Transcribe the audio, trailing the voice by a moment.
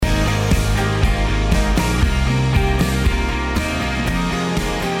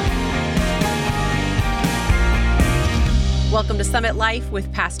Summit Life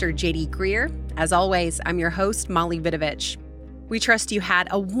with Pastor JD Greear. As always, I'm your host, Molly Vidovich. We trust you had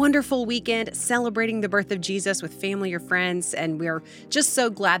a wonderful weekend celebrating the birth of Jesus with family or friends, and we're just so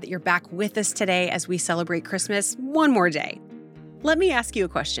glad that you're back with us today as we celebrate Christmas one more day. Let me ask you a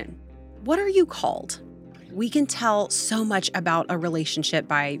question. What are you called? We can tell so much about a relationship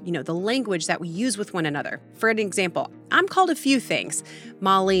by, the language that we use with one another. For an example, I'm called a few things.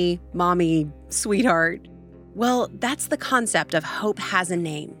 Molly, mommy, sweetheart. Well, that's the concept of hope has a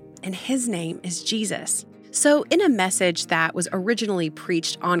name, and his name is Jesus. So in a message that was originally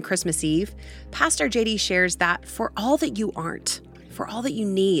preached on Christmas Eve, Pastor JD shares that for all that you aren't, for all that you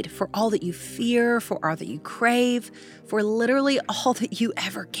need, for all that you fear, for all that you crave, for literally all that you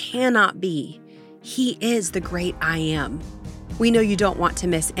ever cannot be, he is the great I am. We know you don't want to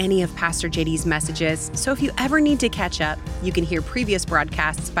miss any of Pastor JD's messages, so if you ever need to catch up, you can hear previous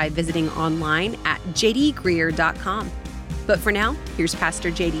broadcasts by visiting online at jdgreear.com. But for now, here's Pastor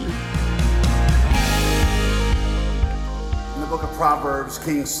JD. In the book of Proverbs,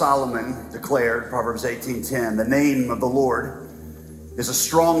 King Solomon declared, Proverbs 18:10, the name of the Lord is a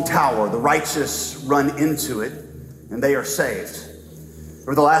strong tower. The righteous run into it, and they are saved.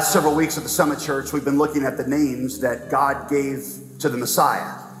 Over the last several weeks at the Summit Church, we've been looking at the names that God gave to the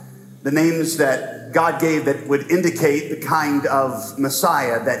Messiah. The names that God gave that would indicate the kind of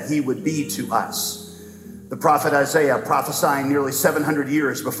Messiah that he would be to us. The prophet Isaiah, prophesying nearly 700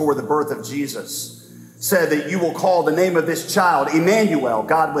 years before the birth of Jesus, said that you will call the name of this child Emmanuel,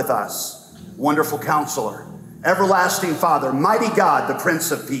 God with us, Wonderful Counselor, Everlasting Father, Mighty God, the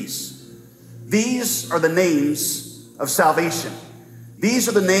Prince of Peace. These are the names of salvation. These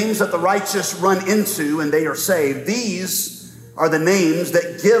are the names that the righteous run into and they are saved. These are the names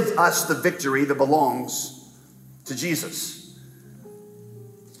that give us the victory that belongs to Jesus.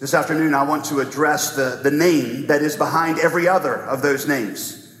 This afternoon, I want to address the name that is behind every other of those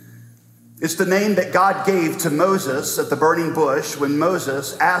names. It's the name that God gave to Moses at the burning bush when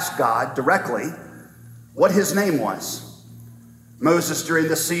Moses asked God directly what his name was. Moses, during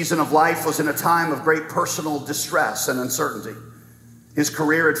this season of life, was in a time of great personal distress and uncertainty. His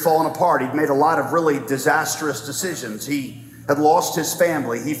career had fallen apart. He'd made a lot of really disastrous decisions. He had lost his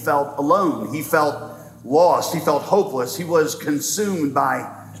family. He felt alone. He felt lost. He felt hopeless. He was consumed by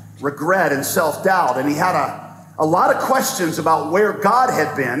regret and self-doubt. And he had a lot of questions about where God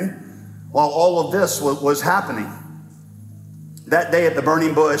had been while all of this was happening. That day at the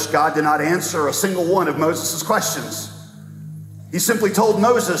burning bush, God did not answer a single one of Moses' questions. He simply told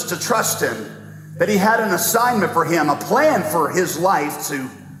Moses to trust him, that he had an assignment for him, a plan for his life to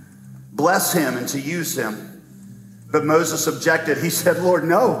bless him and to use him. But Moses objected. He said, Lord,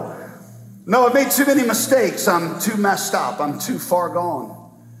 no, I've made too many mistakes. I'm too messed up. I'm too far gone.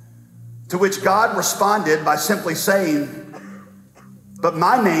 To which God responded by simply saying, but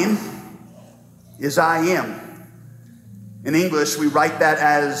my name is I am. In English, we write that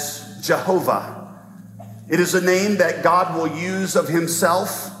as Jehovah. It is a name that God will use of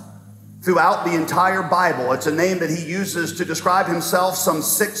himself throughout the entire Bible. It's a name that he uses to describe himself some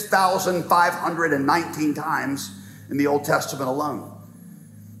 6,519 times in the Old Testament alone.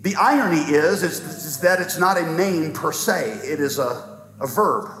 The irony is that it's not a name per se. It is a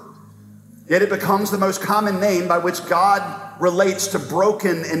verb. Yet it becomes the most common name by which God relates to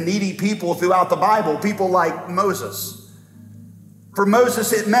broken and needy people throughout the Bible, people like Moses. For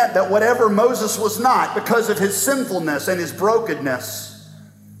Moses, it meant that whatever Moses was not, because of his sinfulness and his brokenness,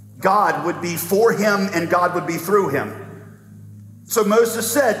 God would be for him and God would be through him. So Moses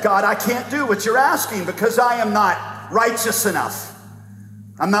said, God, I can't do what you're asking because I am not righteous enough.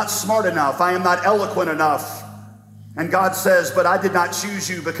 I'm not smart enough. I am not eloquent enough. And God says, but I did not choose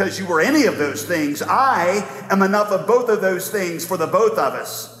you because you were any of those things. I am enough of both of those things for the both of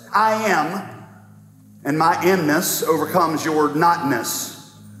us. I am, and my amness overcomes your notness.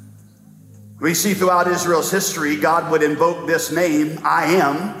 We see throughout Israel's history, God would invoke this name, I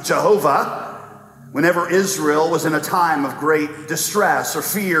am, Jehovah, whenever Israel was in a time of great distress or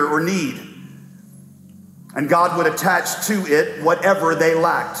fear or need. And God would attach to it whatever they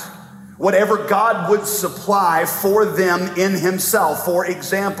lacked, whatever God would supply for them in himself. For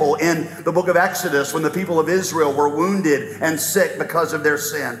example, in the book of Exodus, when the people of Israel were wounded and sick because of their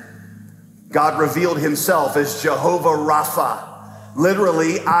sin, God revealed himself as Jehovah Rapha,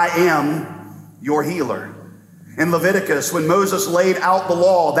 literally, I am your healer. In Leviticus, when Moses laid out the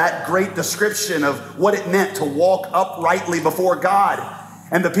law, that great description of what it meant to walk uprightly before God,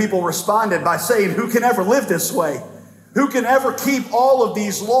 and the people responded by saying, who can ever live this way? Who can ever keep all of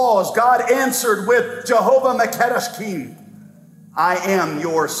these laws? God answered with Jehovah Mekadeshkim. I am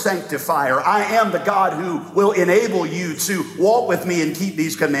your sanctifier. I am the God who will enable you to walk with me and keep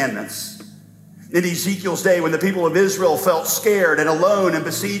these commandments. In Ezekiel's day, when the people of Israel felt scared and alone and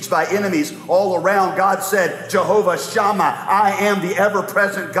besieged by enemies all around, God said, Jehovah Shammah, I am the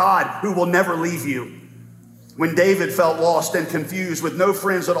ever-present God who will never leave you. When David felt lost and confused with no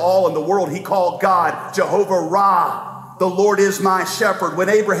friends at all in the world, he called God Jehovah Ra. The Lord is my shepherd. When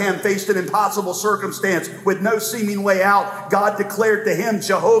Abraham faced an impossible circumstance with no seeming way out, God declared to him,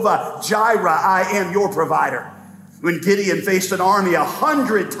 Jehovah Jireh, I am your provider. When Gideon faced an army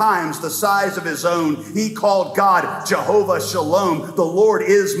 100 times the size of his own, he called God Jehovah Shalom. The Lord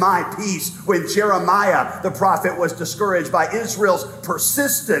is my peace. When Jeremiah, the prophet, was discouraged by Israel's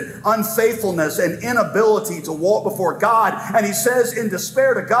persistent unfaithfulness and inability to walk before God, and he says in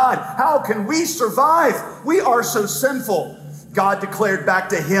despair to God, how can we survive? We are so sinful. God declared back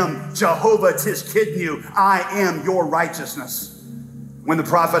to him, Jehovah Tiskidnu, I am your righteousness. When the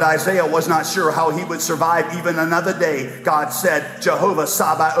prophet Isaiah was not sure how he would survive even another day, God said, Jehovah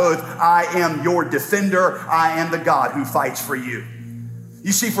Sabaoth, I am your defender. I am the God who fights for you.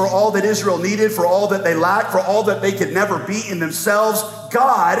 You see, for all that Israel needed, for all that they lacked, for all that they could never be in themselves,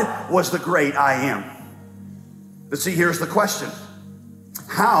 God was the great I am. But see, here's the question.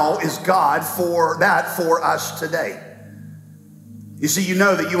 How is God for us today? You see, you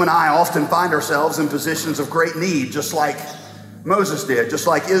know that you and I often find ourselves in positions of great need, just like Moses did, just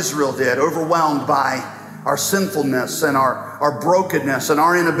like Israel did, overwhelmed by our sinfulness and our brokenness and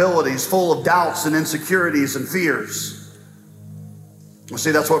our inabilities, full of doubts and insecurities and fears. Well, see,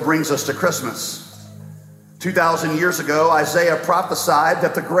 that's what brings us to Christmas. 2,000 years ago, Isaiah prophesied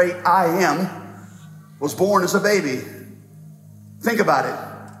that the great I am was born as a baby. Think about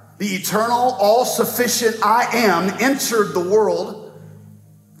it. The eternal, all-sufficient I am entered the world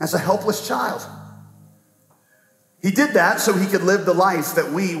as a helpless child. He did that so he could live the life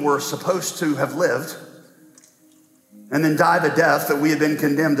that we were supposed to have lived and then die the death that we had been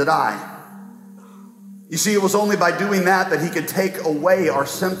condemned to die. You see, it was only by doing that he could take away our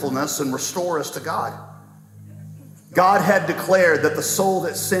sinfulness and restore us to God. God had declared that the soul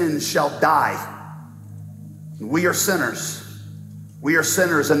that sins shall die. We are sinners. We are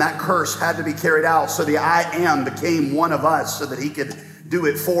sinners, and that curse had to be carried out. So the I am became one of us so that he could do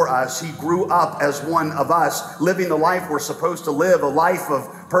it for us. He grew up as one of us, living the life we're supposed to live, a life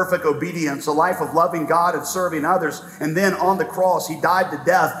of perfect obedience, a life of loving God and serving others. And then on the cross, he died the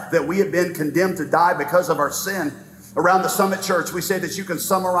death that we had been condemned to die because of our sin. Around the Summit Church, we say that you can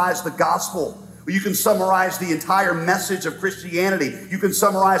summarize the gospel. You can summarize the entire message of Christianity. You can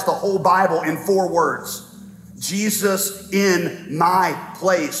summarize the whole Bible in 4 words. Jesus in my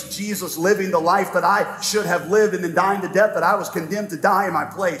place. Jesus living the life that I should have lived and then dying the death that I was condemned to die in my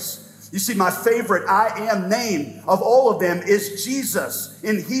place. You see, my favorite I am name of all of them is Jesus.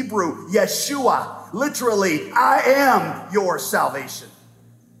 In Hebrew, Yeshua. Literally, I am your salvation.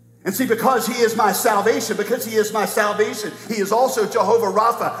 And see, because he is my salvation, he is also Jehovah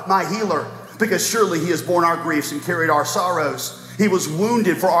Rapha, my healer. Because surely he has borne our griefs and carried our sorrows. He was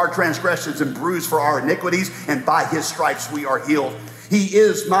wounded for our transgressions and bruised for our iniquities, and by his stripes we are healed. He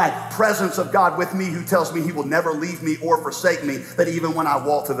is my presence of God with me, who tells me he will never leave me or forsake me, that even when I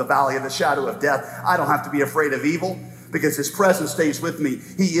walk through the valley of the shadow of death, I don't have to be afraid of evil because his presence stays with me.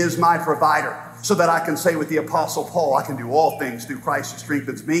 He is my provider, so that I can say with the Apostle Paul, I can do all things through Christ who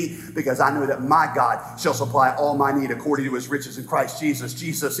strengthens me, because I know that my God shall supply all my need according to his riches in Christ Jesus.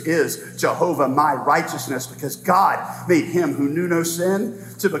 Jesus is Jehovah, my righteousness, because God made him who knew no sin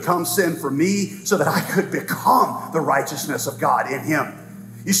to become sin for me, so that I could become the righteousness of God in him.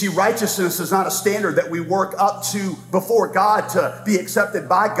 You see, righteousness is not a standard that we work up to before God to be accepted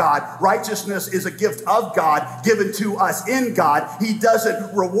by God. Righteousness is a gift of God given to us in God. He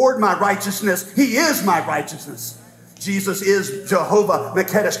doesn't reward my righteousness. He is my righteousness. Jesus is Jehovah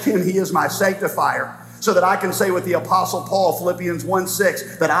Mekadeshkim. He is my sanctifier. So that I can say with the Apostle Paul, Philippians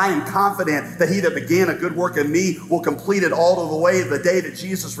 1:6, that I am confident that he that began a good work in me will complete it all the way to the day that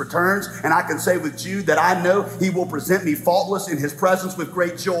Jesus returns. And I can say with Jude that I know he will present me faultless in his presence with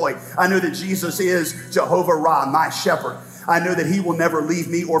great joy. I know that Jesus is Jehovah Ra, my shepherd. I know that he will never leave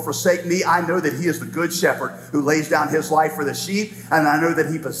me or forsake me. I know that he is the good shepherd who lays down his life for the sheep. And I know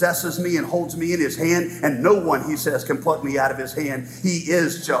that he possesses me and holds me in his hand. And no one, he says, can pluck me out of his hand. He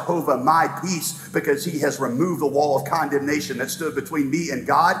is Jehovah, my peace, because he has removed the wall of condemnation that stood between me and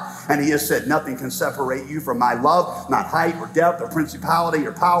God. And he has said, nothing can separate you from my love, not height or depth or principality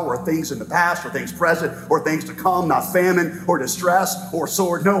or power or things in the past or things present or things to come, not famine or distress or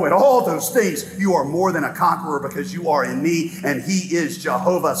sword. No, in all those things, you are more than a conqueror because you are in me. me, and he is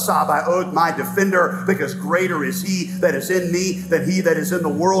Jehovah Sabaoth, my defender, because greater is he that is in me than he that is in the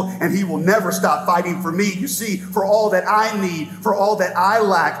world, and he will never stop fighting for me. You see, for all that I need, for all that I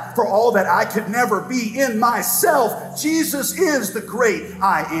lack, for all that I could never be in myself, Jesus is the great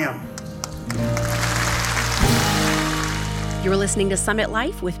I am. You're listening to Summit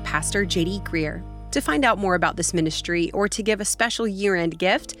Life with Pastor J.D. Greear. To find out more about this ministry or to give a special year-end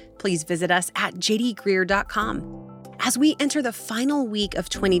gift, please visit us at jdgreear.com. As we enter the final week of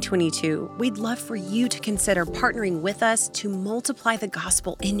 2022, we'd love for you to consider partnering with us to multiply the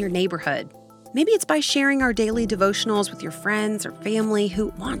gospel in your neighborhood. Maybe it's by sharing our daily devotionals with your friends or family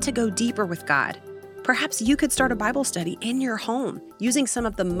who want to go deeper with God. Perhaps you could start a Bible study in your home using some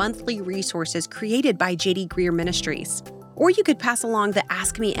of the monthly resources created by J.D. Greear Ministries. Or you could pass along the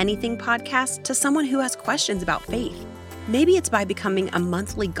Ask Me Anything podcast to someone who has questions about faith. Maybe it's by becoming a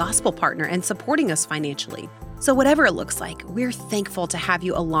monthly gospel partner and supporting us financially. So whatever it looks like, we're thankful to have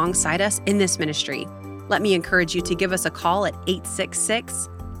you alongside us in this ministry. Let me encourage you to give us a call at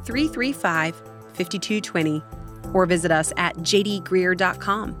 866-335-5220 or visit us at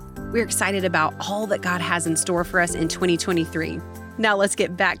jdgreear.com. We're excited about all that God has in store for us in 2023. Now let's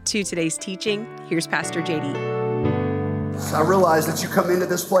get back to today's teaching. Here's Pastor JD. I realize that you come into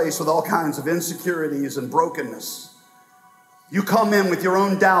this place with all kinds of insecurities and brokenness. You come in with your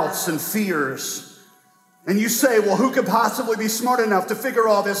own doubts and fears, and you say, well, who could possibly be smart enough to figure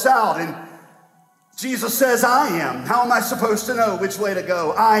all this out? And Jesus says, I am. How am I supposed to know which way to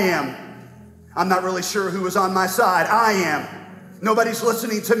go? I am. I'm not really sure who is on my side. I am. Nobody's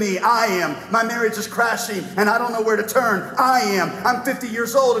listening to me. I am. My marriage is crashing and I don't know where to turn. I am. I'm 50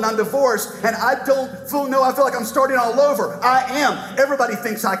 years old and I'm divorced and I feel like I'm starting all over. I am. Everybody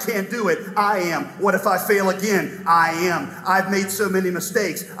thinks I can't do it. I am. What if I fail again? I am. I've made so many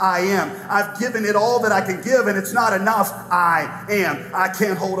mistakes. I am. I've given it all that I can give and it's not enough. I am. I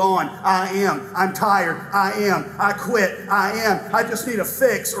can't hold on. I am. I'm tired. I am. I quit. I am. I just need a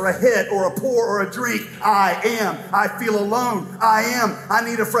fix or a hit or a pour or a drink. I am. I feel alone. I am. I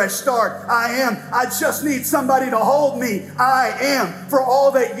need a fresh start. I am. I just need somebody to hold me. I am. For all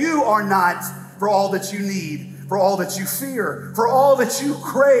that you are not, for all that you need, for all that you fear, for all that you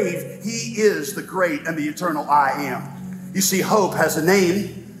crave, he is the great and the eternal I am. You see, hope has a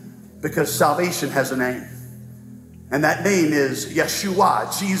name because salvation has a name. And that name is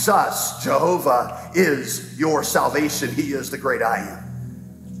Yeshua, Jesus. Jehovah is your salvation. He is the great I am.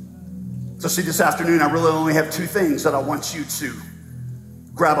 So see, this afternoon, I really only have two things that I want you to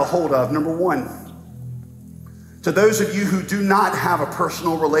grab a hold of. Number one, to those of you who do not have a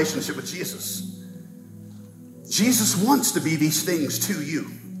personal relationship with Jesus, Jesus wants to be these things to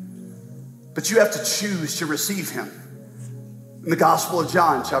you, but you have to choose to receive him. In the Gospel of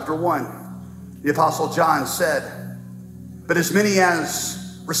John, chapter 1, the Apostle John said, but as many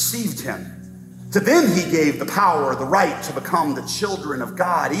as received him, to them he gave the power, the right to become the children of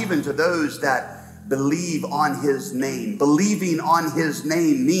God, even to those that believe on his name. Believing on his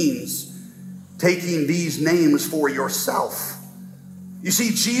name means taking these names for yourself. You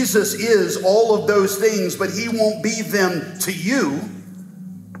see, Jesus is all of those things, but he won't be them to you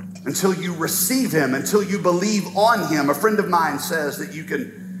until you receive him, until you believe on him. A friend of mine says that you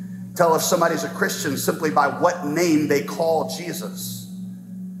can tell if somebody's a Christian simply by what name they call Jesus.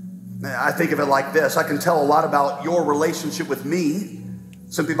 I think of it like this. I can tell a lot about your relationship with me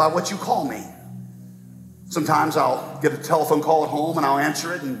simply by what you call me. Sometimes I'll get a telephone call at home and I'll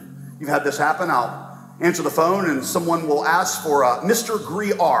answer it, and you've had this happen. I'll answer the phone and someone will ask for Mr.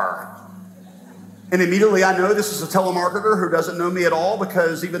 Greear. And immediately I know this is a telemarketer who doesn't know me at all,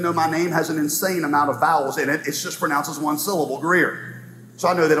 because even though my name has an insane amount of vowels in it, it's just pronounced as one syllable, Greer. So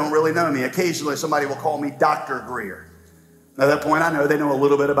I know they don't really know me. Occasionally somebody will call me Dr. Greer. At that point, I know they know a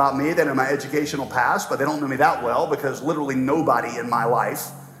little bit about me. They know my educational past, but they don't know me that well, because literally nobody in my life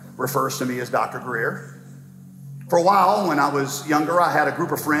refers to me as Dr. Greer. For a while, when I was younger, I had a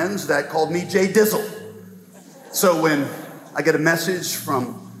group of friends that called me Jay Dizzle. So when I get a message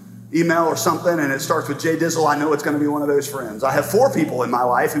from email or something and it starts with Jay Dizzle, I know it's going to be one of those friends. I have 4 people in my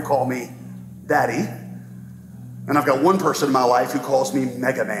life who call me Daddy, and I've got one person in my life who calls me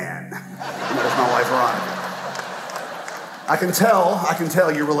Mega Man. And that is my wife, Veronica. I can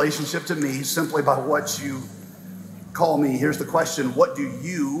tell your relationship to me simply by what you call me. Here's the question: what do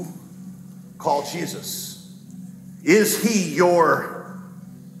you call Jesus? Is he your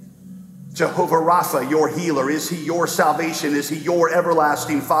Jehovah Rapha, your healer. Is he your salvation? Is he your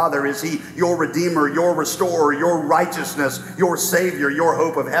everlasting Father? Is he your Redeemer, your Restorer, your righteousness, your Savior, your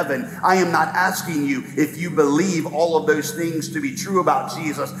hope of heaven? I am not asking you if you believe all of those things to be true about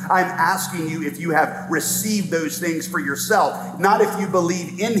Jesus. I'm asking you if you have received those things for yourself. Not if you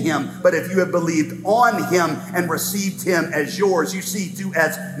believe in him, but if you have believed on him and received him as yours. You see, to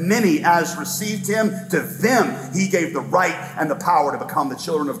as many as received him, to them he gave the right and the power to become the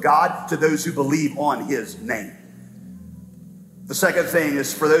children of God, to those who believe on his name. The second thing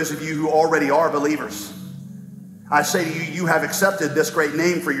is for those of you who already are believers. I say to you, you have accepted this great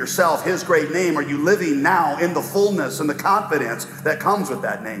name for yourself, his great name. Are you living now in the fullness and the confidence that comes with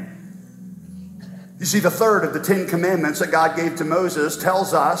that name? You see, the third of the 10 commandments that God gave to Moses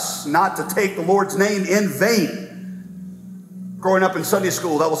tells us not to take the Lord's name in vain. Growing up in Sunday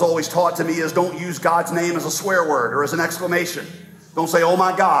school, that was always taught to me is don't use God's name as a swear word or as an exclamation. Don't say, oh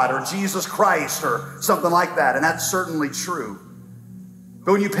my God, or Jesus Christ, or something like that. And that's certainly true.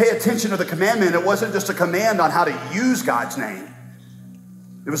 But when you pay attention to the commandment, it wasn't just a command on how to use God's name.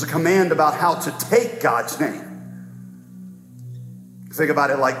 It was a command about how to take God's name. Think about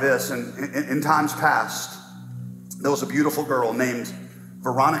it like this. In times past, there was a beautiful girl named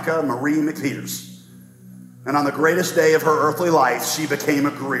Veronica Marie McPeters. And on the greatest day of her earthly life, she became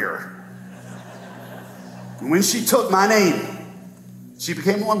a Greer. And when she took my name, she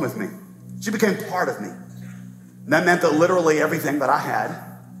became one with me. She became part of me. And that meant that literally everything that I had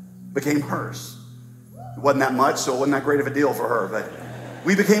became hers. It wasn't that much, so it wasn't that great of a deal for her, but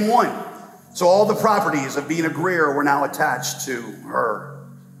we became one. So all the properties of being a Greer were now attached to her.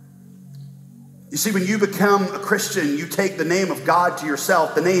 You see, when you become a Christian, you take the name of God to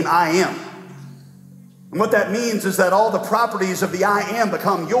yourself, the name I am. And what that means is that all the properties of the I am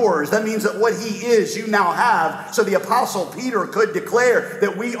become yours. That means that what he is, you now have. So the Apostle Peter could declare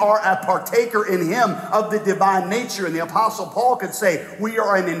that we are a partaker in him of the divine nature. And the Apostle Paul could say we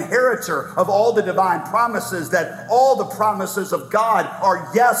are an inheritor of all the divine promises, that all the promises of God are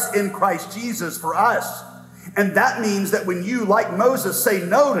yes in Christ Jesus for us. And that means that when you, like Moses, say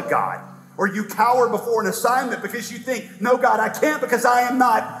no to God, or you cower before an assignment because you think, no, God, I can't because I am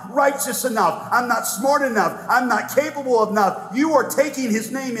not righteous enough. I'm not smart enough. I'm not capable enough. You are taking his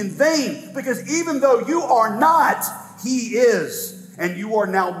name in vain, because even though you are not, he is. And you are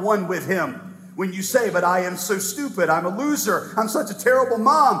now one with him. When you say, but I am so stupid, I'm a loser, I'm such a terrible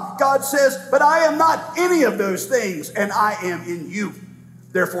mom, God says, but I am not any of those things, and I am in you.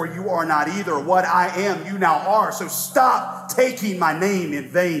 Therefore, you are not either. What I am, you now are. So stop taking my name in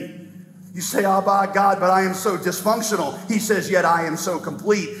vain. You say, Abba, God, but I am so dysfunctional. He says, yet I am so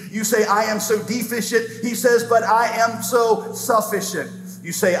complete. You say, I am so deficient. He says, but I am so sufficient.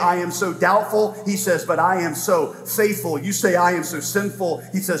 You say, I am so doubtful. He says, but I am so faithful. You say, I am so sinful.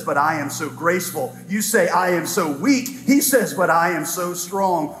 He says, but I am so graceful. You say, I am so weak. He says, but I am so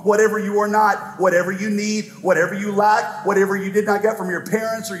strong. Whatever you are not, whatever you need, whatever you lack, whatever you did not get from your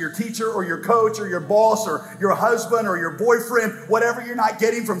parents or your teacher or your coach or your boss or your husband or your boyfriend, whatever you're not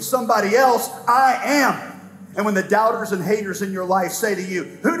getting from somebody else, I am. And when the doubters and haters in your life say to you,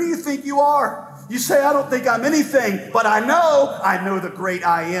 who do you think you are? You say, I don't think I'm anything, but I know the great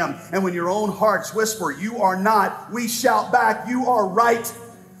I am. And when your own hearts whisper, you are not, we shout back, you are right.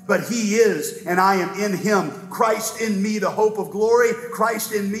 But he is, and I am in him. Christ in me, the hope of glory.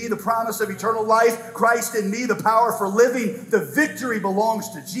 Christ in me, the promise of eternal life. Christ in me, the power for living. The victory belongs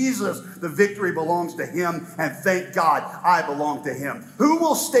to Jesus. The victory belongs to him. And thank God I belong to him. Who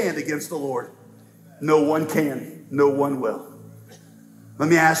will stand against the Lord? No one can. No one will. Let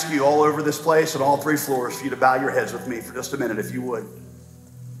me ask you all over this place and all 3 floors for you to bow your heads with me for just a minute, if you would.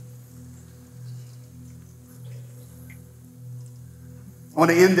 I want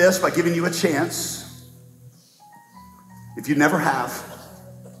to end this by giving you a chance, if you never have,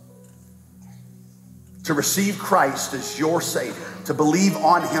 to receive Christ as your Savior, to believe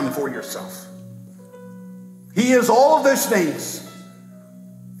on him for yourself. He is all of those things.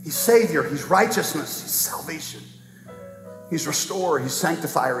 He's Savior, he's righteousness, he's salvation. He's restorer, he's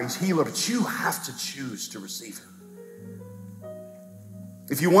sanctifier, he's healer, but you have to choose to receive him.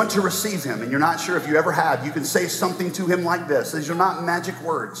 If you want to receive him and you're not sure if you ever have, you can say something to him like this. These are not magic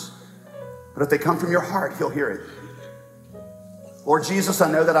words, but if they come from your heart, he'll hear it. Lord Jesus, I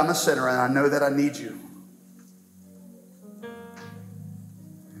know that I'm a sinner and I know that I need you.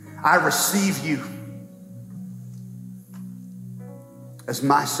 I receive you as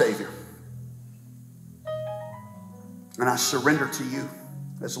my Savior. And I surrender to you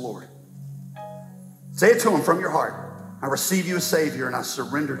as Lord. Say it to him from your heart. I receive you as Savior and I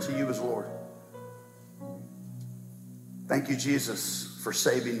surrender to you as Lord. Thank you, Jesus, for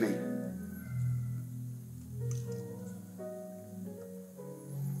saving me.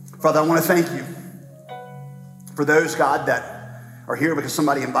 Father, I want to thank you for those, God, that are here because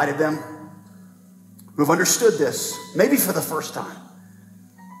somebody invited them, who have understood this, maybe for the first time.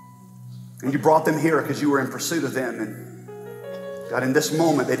 And you brought them here because you were in pursuit of them. And God, in this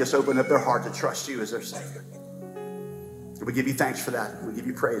moment, they just opened up their heart to trust you as their Savior. And we give you thanks for that. We give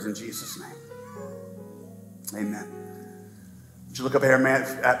you praise in Jesus' name. Amen. Would you look up here, man?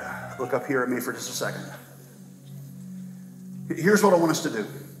 Look up here at me for just a second. Here's what I want us to do.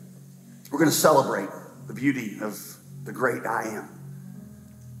 We're going to celebrate the beauty of the great I am.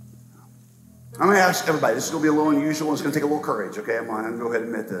 I'm going to ask everybody. This is going to be a little unusual. It's going to take a little courage, okay? I'm going to go ahead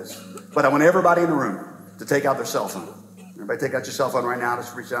and admit this. But I want everybody in the room to take out their cell phone. Everybody take out your cell phone right now.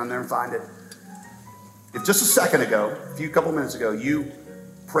 Just reach down there and find it. If just a second ago, a couple minutes ago, you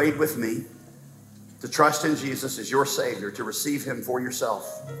prayed with me to trust in Jesus as your Savior, to receive him for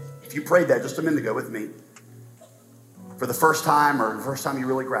yourself. If you prayed that just a minute ago with me, for the first time or the first time you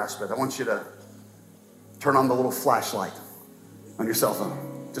really grasp it, I want you to turn on the little flashlight on your cell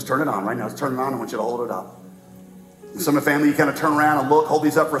phone. Just turn it on right now. Just turn it on. I want you to hold it up. And some of the family, you kind of turn around and look, hold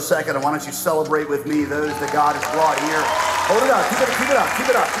these up for a second. And why don't you celebrate with me those that God has brought here. Hold it up. Keep it up. Keep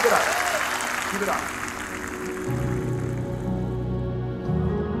it up. Keep it up. Keep it up.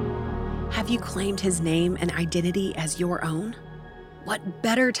 Have you claimed his name and identity as your own? What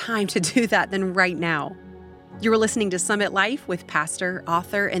better time to do that than right now? You're listening to Summit Life with pastor,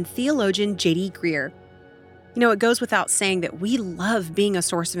 author, and theologian J.D. Greear. You know, it goes without saying that we love being a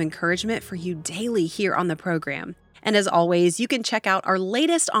source of encouragement for you daily here on the program. And as always, you can check out our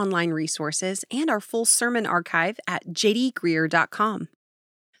latest online resources and our full sermon archive at jdgreear.com.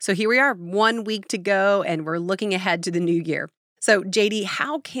 So here we are, 1 week to go, and we're looking ahead to the new year. So, JD,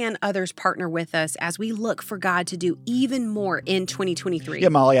 how can others partner with us as we look for God to do even more in 2023? Yeah,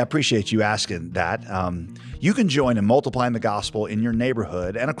 Molly, I appreciate you asking that. You can join in multiplying the gospel in your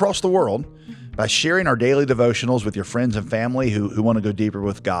neighborhood and across the world by sharing our daily devotionals with your friends and family who want to go deeper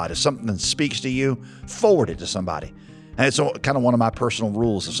with God. If something speaks to you, forward it to somebody. And it's kind of one of my personal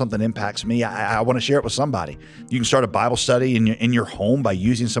rules. If something impacts me, I want to share it with somebody. You can start a Bible study in your home by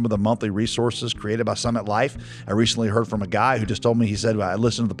using some of the monthly resources created by Summit Life. I recently heard from a guy who just told me, he said, I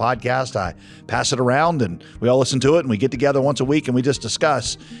listen to the podcast, I pass it around, and we all listen to it, and we get together once a week, and we just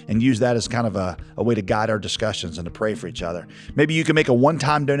discuss and use that as kind of a way to guide our discussions and to pray for each other. Maybe you can make a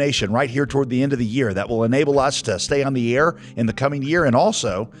one-time donation right here toward the end of the year that will enable us to stay on the air in the coming year and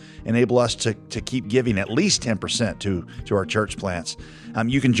also enable us to keep giving at least 10% to our church plants.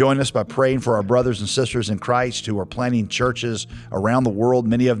 You can join us by praying for our brothers and sisters in Christ who are planting churches around the world,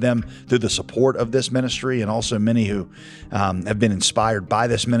 many of them through the support of this ministry, and also many who have been inspired by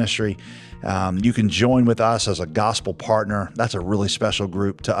this ministry. You can join with us as a gospel partner. That's a really special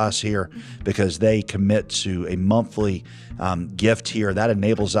group to us here because they commit to a monthly gift here. That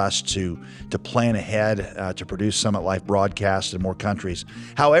enables us to plan ahead to produce Summit Life broadcasts in more countries.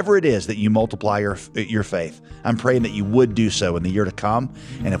 However it is that you multiply your faith, I'm praying that you would do so in the year to come.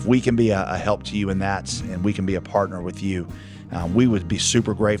 And if we can be a help to you in that, and we can be a partner with you, we would be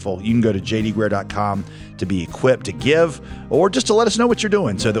super grateful. You can go to jdgreear.com to be equipped to give, or just to let us know what you're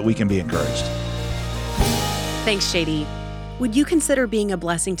doing so that we can be encouraged. Thanks, JD. Would you consider being a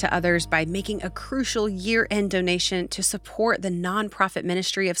blessing to others by making a crucial year-end donation to support the nonprofit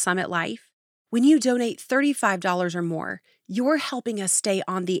ministry of Summit Life? When you donate $35 or more, you're helping us stay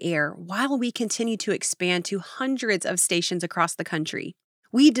on the air while we continue to expand to hundreds of stations across the country.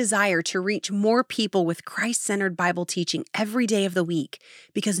 We desire to reach more people with Christ-centered Bible teaching every day of the week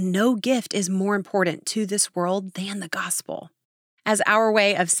because no gift is more important to this world than the gospel. As our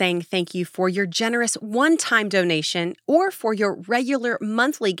way of saying thank you for your generous one-time donation or for your regular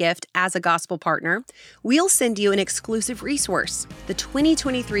monthly gift as a gospel partner, we'll send you an exclusive resource, the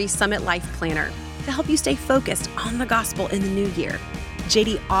 2023 Summit Life Planner, to help you stay focused on the gospel in the new year.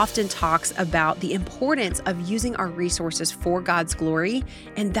 JD often talks about the importance of using our resources for God's glory,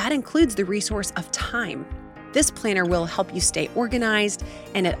 and that includes the resource of time. This planner will help you stay organized,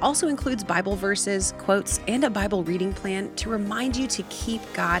 and it also includes Bible verses, quotes, and a Bible reading plan to remind you to keep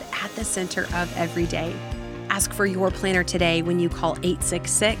God at the center of every day. Ask for your planner today when you call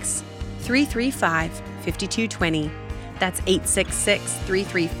 866-335-5220. That's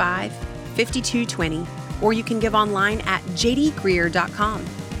 866-335-5220. Or you can give online at jdgreear.com.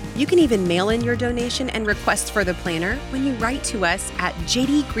 You can even mail in your donation and request for the planner when you write to us at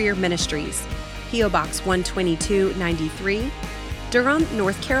J.D. Greear Ministries, P.O. Box 12293, Durham,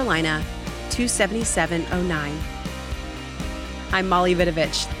 North Carolina, 27709. I'm Molly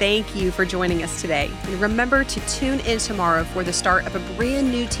Vidovich. Thank you for joining us today. And remember to tune in tomorrow for the start of a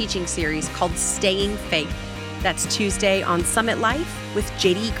brand new teaching series called Staying Faith. That's Tuesday on Summit Life with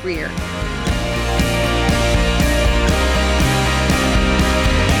JD Greear.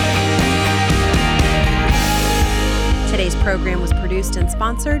 Today's program was produced and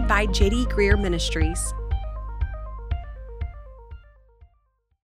sponsored by JD Greear Ministries.